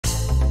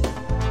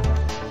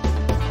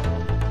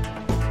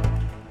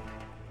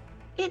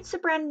It's a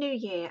brand new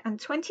year, and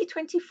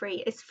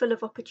 2023 is full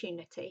of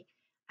opportunity.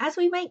 As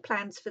we make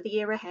plans for the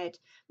year ahead,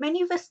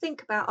 many of us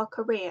think about our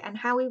career and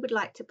how we would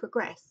like to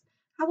progress.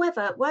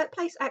 However,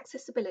 workplace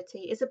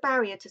accessibility is a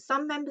barrier to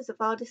some members of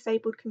our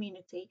disabled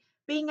community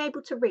being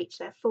able to reach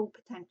their full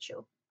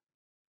potential.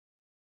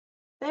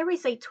 There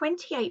is a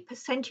 28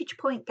 percentage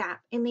point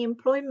gap in the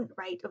employment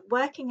rate of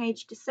working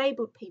age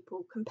disabled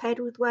people compared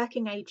with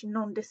working age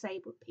non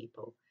disabled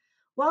people.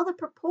 While the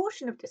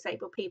proportion of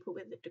disabled people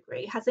with a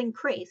degree has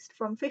increased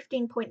from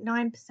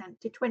 15.9%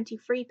 to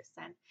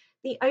 23%,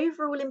 the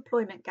overall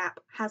employment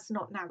gap has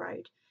not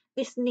narrowed.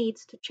 This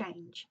needs to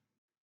change.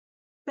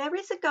 There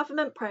is a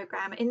government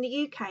programme in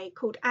the UK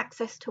called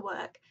Access to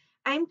Work,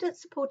 aimed at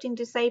supporting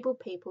disabled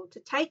people to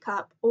take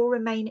up or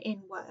remain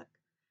in work.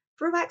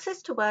 Through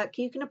Access to Work,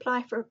 you can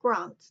apply for a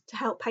grant to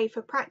help pay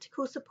for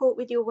practical support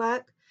with your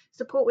work,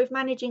 support with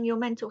managing your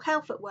mental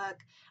health at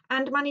work,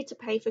 and money to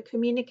pay for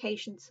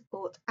communication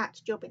support at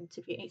job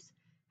interviews.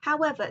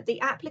 However,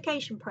 the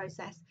application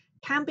process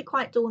can be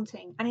quite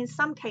daunting and in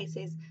some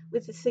cases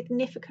with a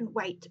significant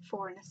wait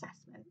for an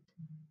assessment.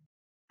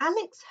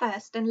 Alex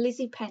Hurst and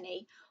Lizzie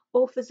Penny,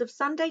 authors of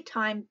Sunday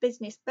Time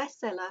business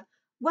bestseller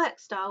Work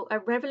Style, A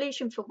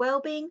Revolution for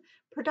Wellbeing,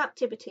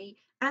 Productivity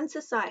and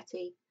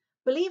Society,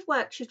 believe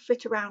work should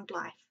fit around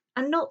life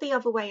and not the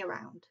other way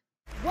around.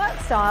 Work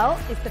style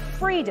is the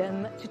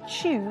freedom to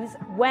choose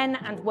when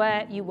and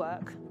where you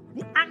work.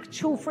 The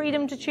actual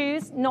freedom to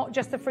choose, not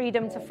just the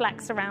freedom to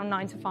flex around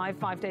 9 to 5,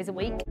 5 days a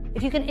week.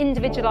 If you can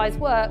individualise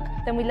work,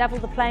 then we level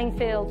the playing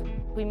field.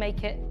 We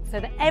make it so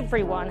that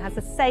everyone has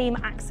the same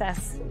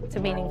access to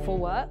meaningful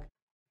work.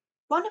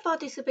 One of our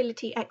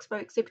Disability Expo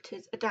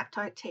exhibitors, Adapt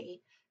IT,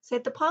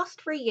 said the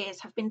past 3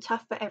 years have been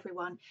tough for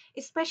everyone,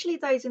 especially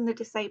those in the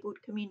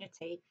disabled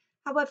community.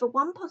 However,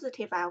 one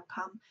positive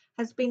outcome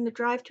has been the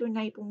drive to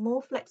enable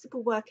more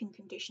flexible working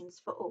conditions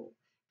for all.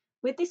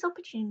 With this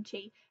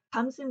opportunity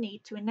comes the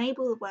need to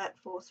enable the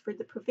workforce through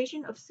the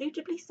provision of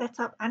suitably set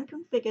up and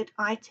configured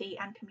IT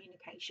and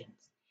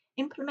communications.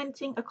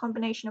 Implementing a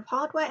combination of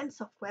hardware and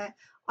software,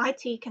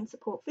 IT can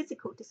support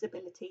physical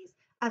disabilities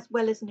as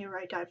well as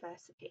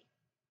neurodiversity.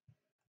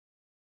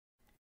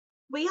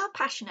 We are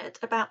passionate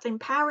about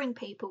empowering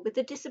people with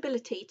a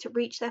disability to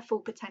reach their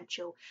full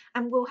potential,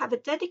 and we'll have a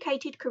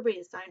dedicated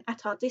career zone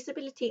at our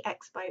Disability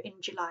Expo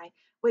in July,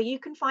 where you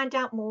can find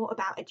out more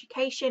about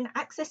education,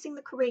 accessing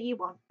the career you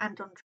want, and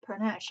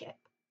entrepreneurship.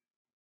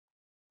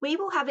 We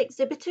will have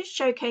exhibitors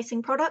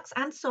showcasing products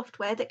and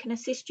software that can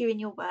assist you in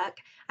your work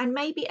and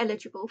may be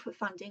eligible for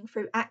funding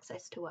through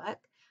Access to Work,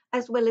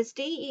 as well as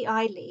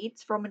DEI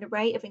leads from an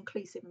array of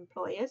inclusive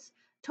employers,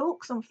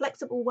 talks on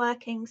flexible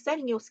working,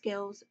 selling your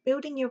skills,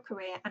 building your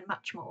career, and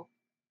much more.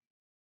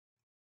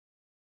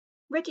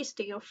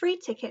 Register your free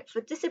ticket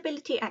for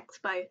Disability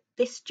Expo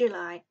this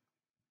July.